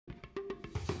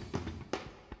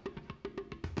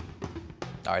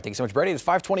All right, thanks so much, Brady. It's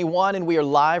 5:21, and we are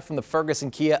live from the Ferguson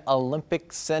Kia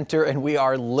Olympic Center, and we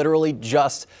are literally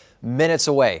just minutes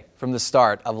away from the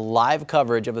start of live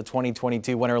coverage of the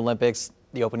 2022 Winter Olympics,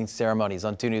 the opening ceremonies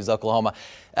on 2 News Oklahoma,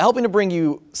 helping to bring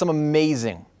you some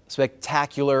amazing,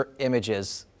 spectacular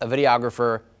images. A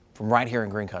videographer from right here in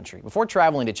Green Country. Before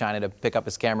traveling to China to pick up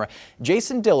his camera,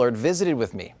 Jason Dillard visited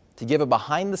with me to give a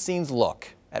behind-the-scenes look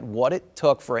at what it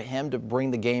took for him to bring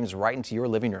the games right into your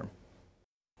living room.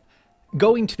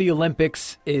 Going to the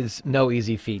Olympics is no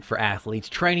easy feat for athletes,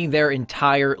 training their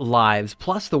entire lives,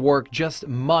 plus the work just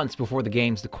months before the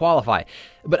games to qualify.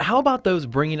 But how about those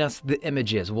bringing us the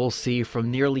images we'll see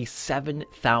from nearly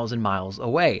 7,000 miles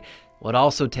away? Well, it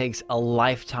also takes a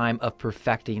lifetime of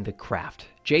perfecting the craft.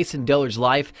 Jason Dillard's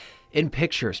life in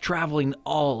pictures, traveling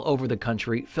all over the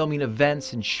country, filming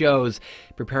events and shows,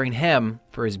 preparing him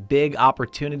for his big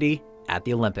opportunity at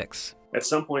the Olympics. At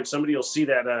some point, somebody will see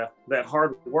that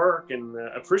hard work and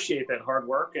appreciate that hard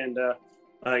work, and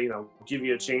give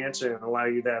you a chance and allow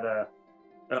you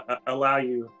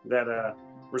that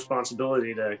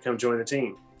responsibility to come join the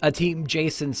team. A team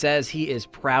Jason says he is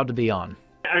proud to be on.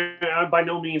 By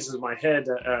no means is my head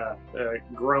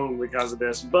grown because of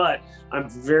this, but I'm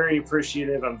very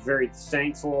appreciative. I'm very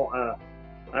thankful.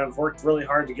 I've worked really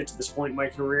hard to get to this point in my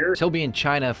career. He'll be in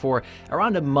China for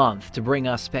around a month to bring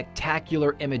us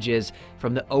spectacular images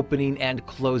from the opening and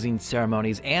closing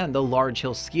ceremonies and the large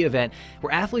hill ski event,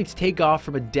 where athletes take off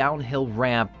from a downhill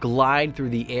ramp, glide through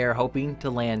the air, hoping to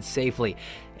land safely.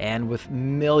 And with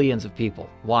millions of people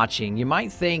watching, you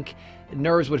might think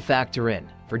nerves would factor in.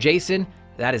 For Jason,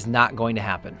 that is not going to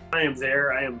happen. I am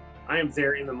there. I am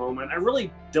there in the moment. I really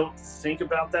don't think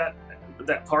about that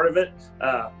part of it,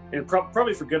 and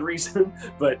probably for good reason,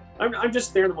 but I'm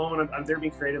just there in the moment. I'm there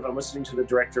being creative. I'm listening to the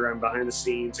director. I'm behind the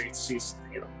scenes. I get to see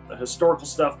the historical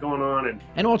stuff going on.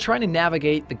 And while trying to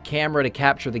navigate the camera to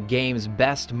capture the game's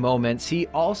best moments, he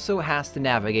also has to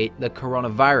navigate the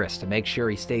coronavirus to make sure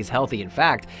he stays healthy. In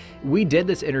fact, we did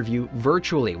this interview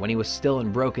virtually when he was still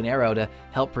in Broken Arrow to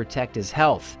help protect his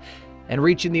health. And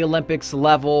reaching the Olympics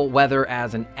level, whether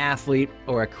as an athlete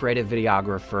or a creative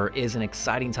videographer, is an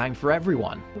exciting time for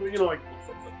everyone.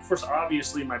 Of course,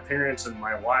 obviously, my parents and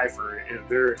my wife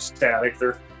they're ecstatic.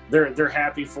 They're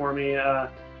happy for me. I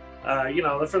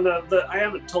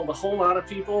haven't told a whole lot of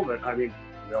people, but I mean,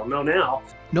 they'll know now.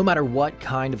 No matter what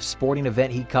kind of sporting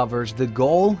event he covers, the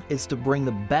goal is to bring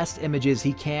the best images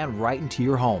he can right into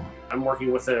your home. I'm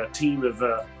working with a team of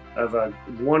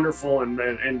wonderful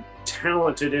and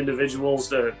talented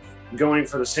individuals going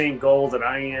for the same goal that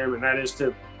I am, and that is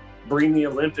to bring the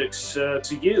Olympics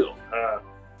to you.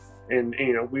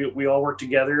 We all work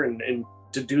together and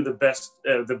to do the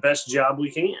best job we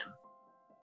can.